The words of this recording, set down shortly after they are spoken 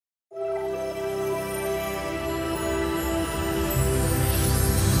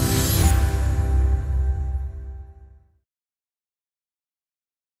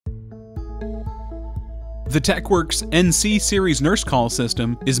The TechWorks NC Series Nurse Call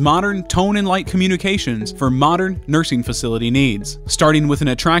System is modern tone and light communications for modern nursing facility needs. Starting with an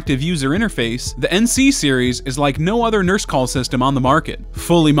attractive user interface, the NC Series is like no other nurse call system on the market.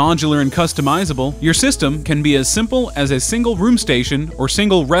 Fully modular and customizable, your system can be as simple as a single room station or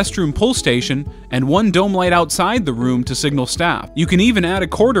single restroom pull station and one dome light outside the room to signal staff. You can even add a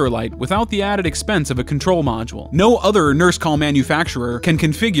corridor light without the added expense of a control module. No other nurse call manufacturer can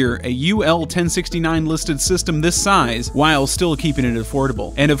configure a UL 1069 listed system this size while still keeping it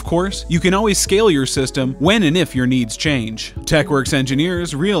affordable. And of course, you can always scale your system when and if your needs change. TechWorks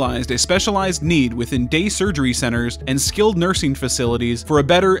engineers realized a specialized need within day surgery centers and skilled nursing facilities for a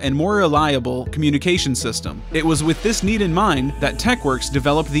better and more reliable communication system. It was with this need in mind that TechWorks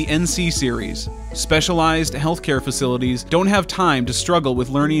developed the NC series. Specialized healthcare facilities don't have time to struggle with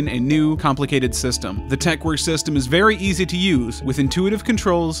learning a new, complicated system. The TechWorks system is very easy to use with intuitive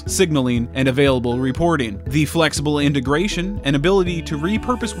controls, signaling, and available reporting. The flexible integration and ability to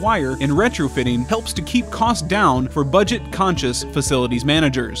repurpose wire and retrofitting helps to keep costs down for budget-conscious facilities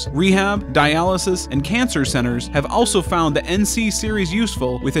managers. Rehab, dialysis, and cancer centers have also found the NC series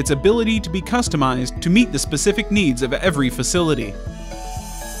useful with its ability to be customized to meet the specific needs of every facility.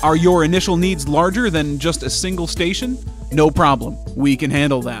 Are your initial needs larger than just a single station? No problem, we can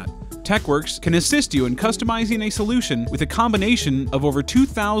handle that. TechWorks can assist you in customizing a solution with a combination of over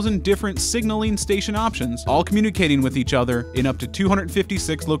 2,000 different signaling station options, all communicating with each other in up to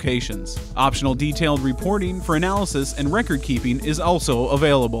 256 locations. Optional detailed reporting for analysis and record keeping is also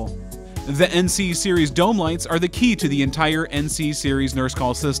available. The NC Series dome lights are the key to the entire NC Series nurse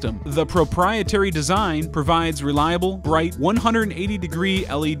call system. The proprietary design provides reliable, bright 180-degree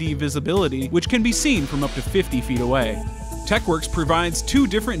LED visibility, which can be seen from up to 50 feet away. TechWorks provides two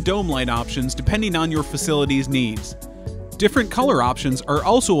different dome light options depending on your facility's needs. Different color options are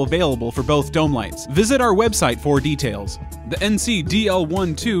also available for both dome lights. Visit our website for details. The NC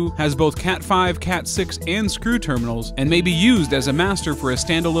DL12 has both Cat5, Cat6, and screw terminals and may be used as a master for a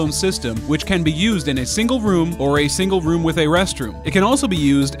standalone system, which can be used in a single room or a single room with a restroom. It can also be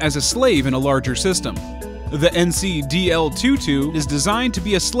used as a slave in a larger system. The NC DL22 is designed to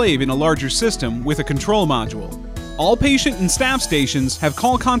be a slave in a larger system with a control module. All patient and staff stations have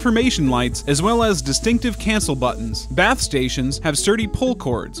call confirmation lights as well as distinctive cancel buttons. Bath stations have sturdy pull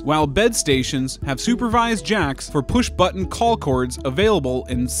cords, while bed stations have supervised jacks for push-button call cords available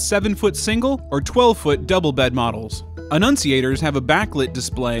in 7-foot single or 12-foot double bed models. Annunciators have a backlit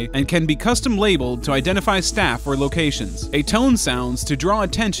display and can be custom labeled to identify staff or locations. A tone sounds to draw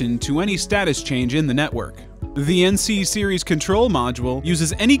attention to any status change in the network. The NC Series control module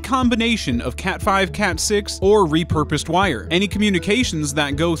uses any combination of Cat5, Cat6, or repurposed wire. Any communications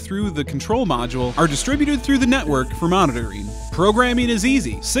that go through the control module are distributed through the network for monitoring. Programming is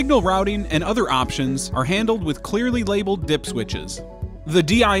easy. Signal routing and other options are handled with clearly labeled dip switches. The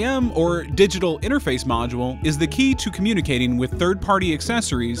DIM, or Digital Interface Module, is the key to communicating with third-party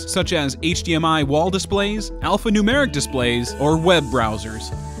accessories such as HDMI wall displays, alphanumeric displays, or web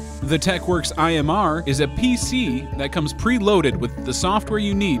browsers. The TechWorks IMR is a PC that comes preloaded with the software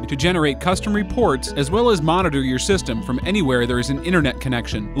you need to generate custom reports as well as monitor your system from anywhere there is an internet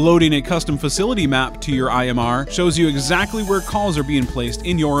connection. Loading a custom facility map to your IMR shows you exactly where calls are being placed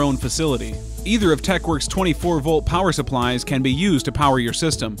in your own facility. Either of TechWorks' 24-volt power supplies can be used to power your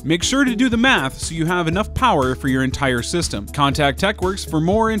system. Make sure to do the math so you have enough power for your entire system. Contact TechWorks for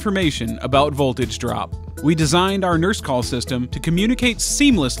more information about voltage drop. We designed our nurse call system to communicate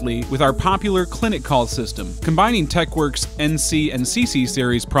seamlessly with our popular clinic call system. Combining TechWorks NC and CC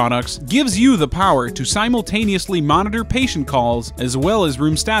series products gives you the power to simultaneously monitor patient calls as well as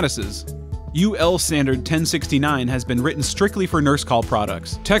room statuses. UL Standard 1069 has been written strictly for nurse call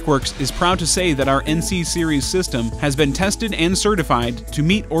products. TechWorks is proud to say that our NC series system has been tested and certified to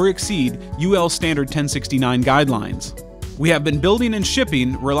meet or exceed UL Standard 1069 guidelines. We have been building and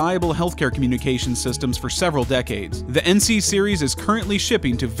shipping reliable healthcare communication systems for several decades. The NC series is currently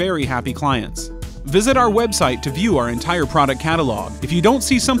shipping to very happy clients. Visit our website to view our entire product catalog. If you don't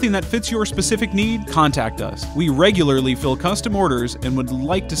see something that fits your specific need, contact us. We regularly fill custom orders and would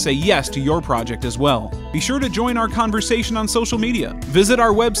like to say yes to your project as well. Be sure to join our conversation on social media. Visit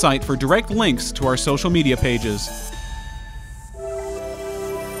our website for direct links to our social media pages.